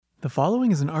The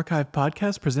following is an archive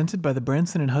podcast presented by the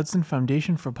Branson and Hudson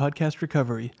Foundation for Podcast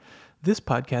Recovery. This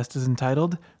podcast is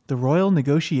entitled The Royal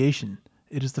Negotiation.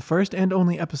 It is the first and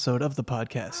only episode of the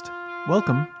podcast.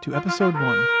 Welcome to episode 1.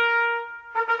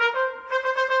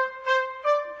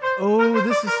 Oh,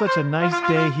 this is such a nice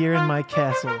day here in my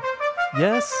castle.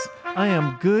 Yes, I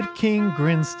am good King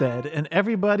Grinstead, and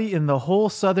everybody in the whole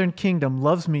southern kingdom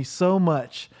loves me so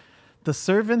much. The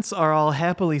servants are all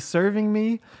happily serving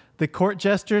me, the court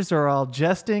jesters are all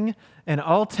jesting, and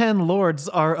all 10 lords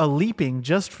are a-leaping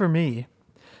just for me.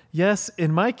 Yes,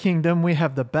 in my kingdom we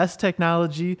have the best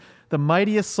technology, the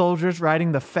mightiest soldiers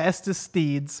riding the fastest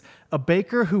steeds, a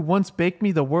baker who once baked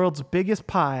me the world's biggest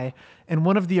pie, and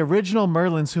one of the original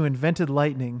Merlins who invented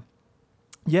lightning.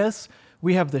 Yes,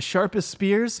 we have the sharpest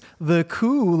spears, the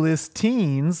coolest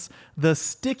teens, the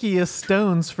stickiest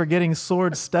stones for getting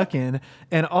swords stuck in,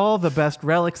 and all the best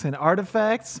relics and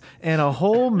artifacts, and a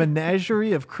whole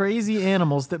menagerie of crazy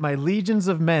animals that my legions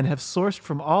of men have sourced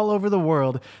from all over the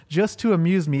world just to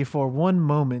amuse me for one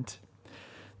moment.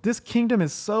 This kingdom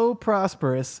is so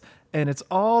prosperous, and it's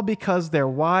all because their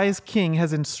wise king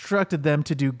has instructed them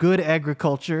to do good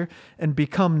agriculture and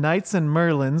become knights and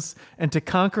merlins and to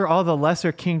conquer all the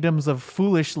lesser kingdoms of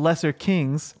foolish lesser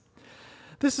kings.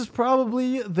 This is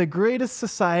probably the greatest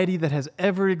society that has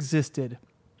ever existed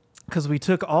because we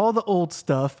took all the old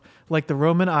stuff like the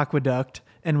Roman aqueduct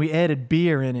and we added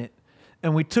beer in it.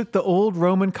 And we took the old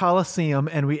Roman Colosseum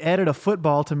and we added a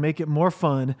football to make it more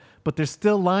fun, but there's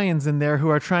still lions in there who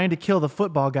are trying to kill the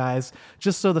football guys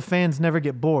just so the fans never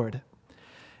get bored.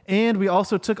 And we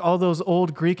also took all those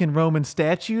old Greek and Roman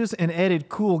statues and added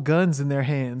cool guns in their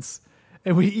hands.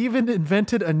 And we even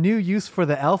invented a new use for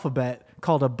the alphabet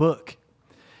called a book.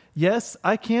 Yes,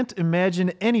 I can't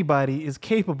imagine anybody is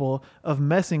capable of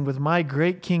messing with my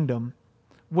great kingdom.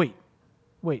 Wait,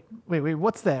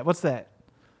 what's that?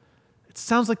 It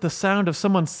sounds like the sound of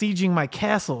someone sieging my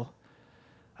castle.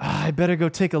 I better go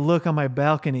take a look on my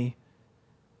balcony.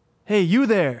 Hey, you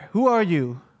there. Who are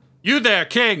you? You there,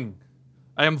 king.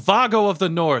 I am Vago of the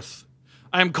North.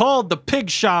 I am called the pig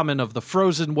shaman of the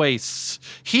frozen wastes.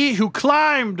 He who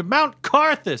climbed Mount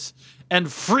Carthus and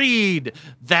freed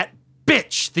that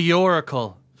bitch, the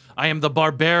Oracle. I am the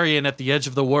barbarian at the edge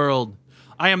of the world.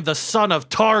 I am the son of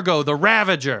Targo, the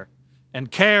Ravager,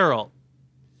 and Carol.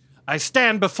 I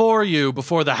stand before you,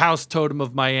 before the house totem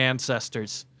of my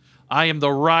ancestors. I am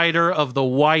the rider of the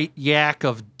white yak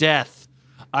of death.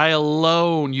 I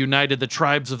alone united the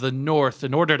tribes of the North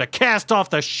in order to cast off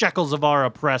the shackles of our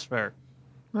oppressor.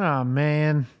 Oh,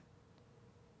 man.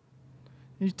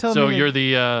 So you're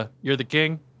the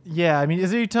king? Yeah, I mean,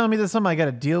 is it you telling me there's something I got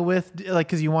to deal with, like,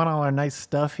 because you want all our nice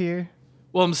stuff here?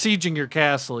 Well, I'm sieging your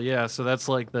castle, yeah. So that's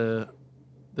like the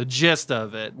gist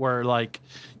of it, where like,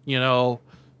 you know,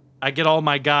 I get all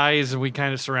my guys and we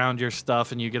kind of surround your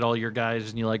stuff and you get all your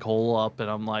guys and you like hole up and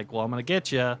I'm like, well, I'm going to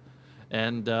get you.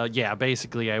 And yeah,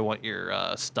 basically I want your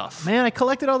stuff. Man, I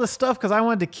collected all this stuff because I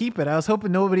wanted to keep it. I was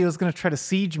hoping nobody was going to try to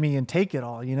siege me and take it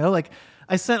all, you know? Like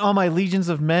I sent all my legions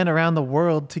of men around the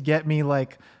world to get me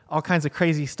like all kinds of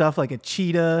crazy stuff like a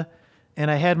cheetah. And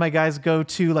I had my guys go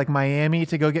to like Miami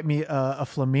to go get me a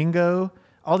flamingo.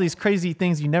 All these crazy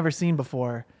things you've never seen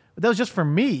before. But that was just for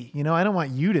me, you know? I don't want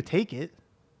you to take it.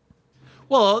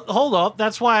 Well, hold up.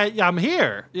 That's why I'm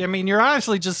here. I mean, you're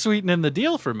honestly just sweetening the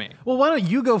deal for me. Well, why don't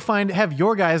you go have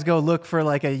your guys go look for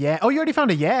like a yak? Oh, you already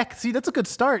found a yak? See, that's a good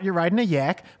start. You're riding a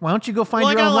yak. Why don't you go find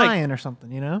your own lion or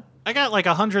something, you know? I got like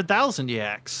 100,000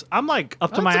 yaks. I'm like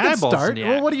up to my that's a good eyeballs start. in yaks.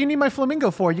 Well, what do you need my flamingo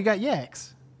for? You got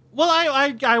yaks. Well,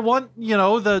 I want, you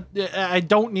know, I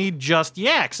don't need just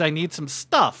yaks. I need some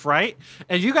stuff, right?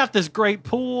 And you got this great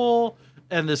pool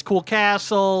and this cool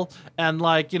castle, and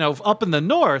like, you know, up in the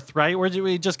north, right, where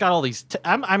we just got all these.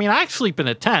 I mean, I sleep in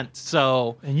a tent,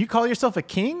 so. And you call yourself a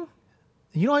king?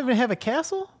 You don't even have a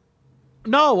castle?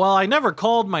 No, well, I never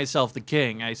called myself the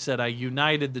king. I said I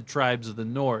united the tribes of the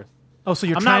north. Oh, so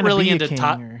you're trying to be a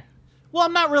king? Well,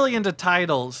 I'm not really into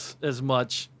titles as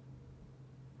much,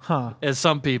 as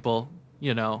some people,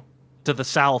 you know, to the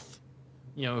south,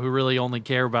 you know, who really only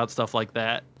care about stuff like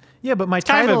that. Yeah, but my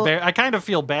title. I kind of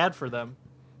feel bad for them.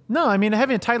 No, I mean,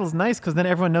 having a title is nice because then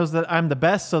everyone knows that I'm the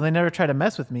best, so they never try to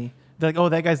mess with me. They're like, oh,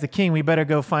 that guy's the king. We better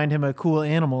go find him a cool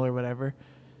animal or whatever.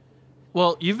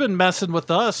 Well, you've been messing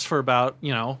with us for about,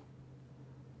 you know,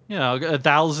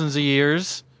 thousands of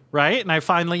years, right? And I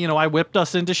finally, I whipped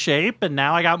us into shape, and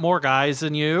now I got more guys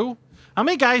than you. How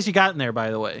many guys you got in there,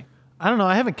 by the way? I don't know.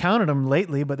 I haven't counted them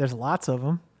lately, but there's lots of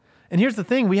them. And here's the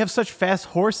thing. We have such fast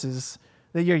horses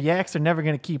that your yaks are never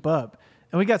going to keep up.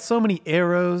 And we got so many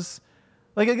arrows.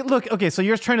 Like, look, okay, so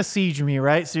you're trying to siege me,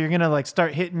 right? So you're gonna like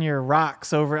start hitting your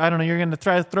rocks over. I don't know. You're gonna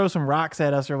try to throw some rocks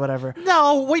at us or whatever.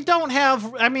 No, we don't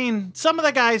have. I mean, some of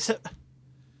the guys.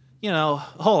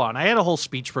 Hold on. I had a whole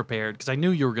speech prepared because I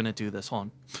knew you were gonna do this. Hold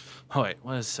on. Oh wait,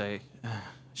 what does it say?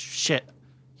 Shit.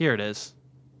 Here it is.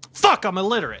 Fuck, I'm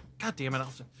illiterate. God damn it.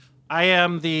 I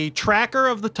am the tracker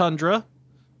of the tundra.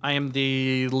 I am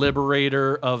the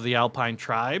liberator of the Alpine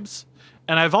tribes.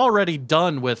 And I've already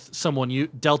done with someone you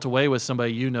dealt away with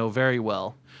somebody you know very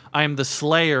well. I am the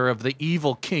slayer of the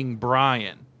evil King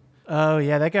Brian. Oh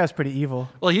yeah, that guy was pretty evil.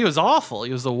 Well, he was awful.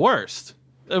 He was the worst.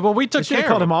 Well, we took They should care have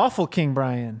called of him Awful King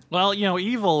Brian. Well,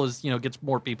 evil is, gets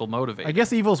more people motivated. I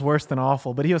guess evil's worse than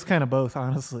awful, but he was kind of both,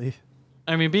 honestly.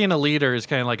 I mean, being a leader is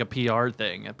kind of like a PR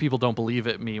thing. People don't believe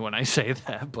it me when I say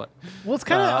that, but Well, it's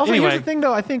kind of also anyway. here's the thing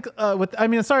though. I think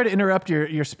sorry to interrupt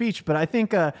your speech, but I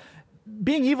think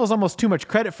being evil is almost too much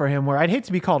credit for him. Where I'd hate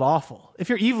to be called awful. If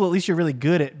you're evil, at least you're really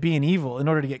good at being evil in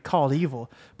order to get called evil.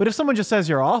 But if someone just says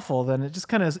you're awful, then it just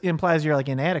kind of implies you're like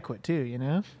inadequate too. You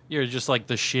know? You're just like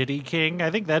the shitty king. I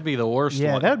think that'd be the worst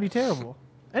Yeah, one. that would be terrible.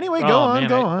 Anyway, go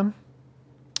on.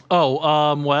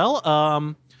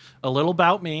 A little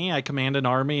about me. I command an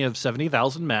army of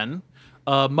 70,000 men,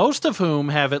 most of whom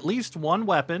have at least one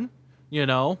weapon,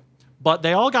 but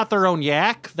they all got their own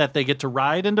yak that they get to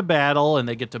ride into battle and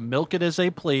they get to milk it as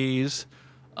they please.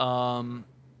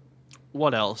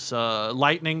 What else?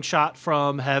 Lightning shot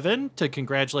from heaven to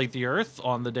congratulate the earth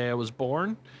on the day I was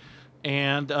born.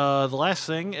 And the last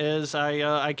thing is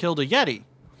I killed a Yeti.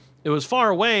 It was far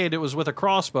away and it was with a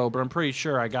crossbow, but I'm pretty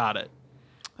sure I got it.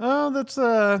 Oh, that's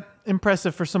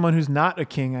impressive for someone who's not a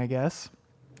king, I guess.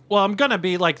 Well, I'm going to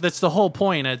be like, that's the whole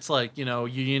point. It's like, you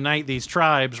unite these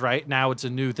tribes, right? Now it's a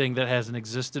new thing that hasn't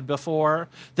existed before.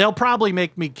 They'll probably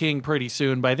make me king pretty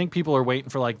soon, but I think people are waiting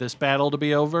for like this battle to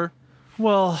be over.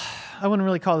 Well, I wouldn't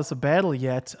really call this a battle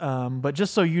yet, but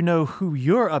just so you know who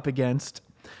you're up against,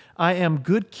 I am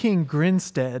Good King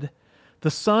Grinstead,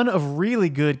 the son of really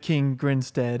good King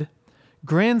Grinstead,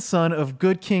 grandson of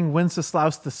good King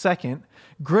Wenceslaus II,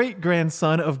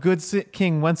 great-grandson of good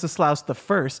King Wenceslaus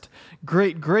I,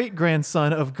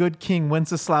 great-great-grandson of good King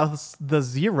Wenceslaus the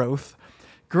Zeroth,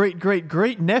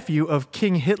 great-great-great-nephew of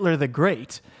King Hitler the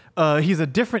Great. He's a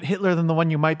different Hitler than the one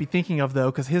you might be thinking of,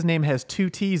 though, because his name has 2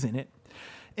 T's in it.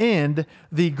 And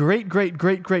the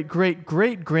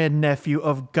great-great-great-great-great-great-grandnephew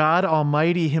of God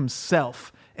Almighty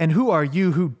himself. And who are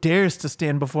you who dares to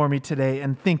stand before me today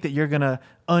and think that you're going to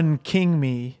unking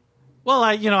me? Well,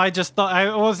 I just thought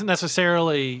I wasn't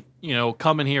necessarily,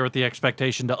 coming here with the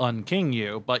expectation to unking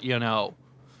you, but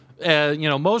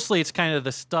mostly it's kind of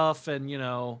the stuff, and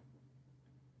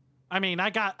I mean,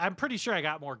 I'm pretty sure I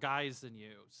got more guys than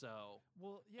you, so.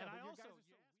 Well, yeah, but your guys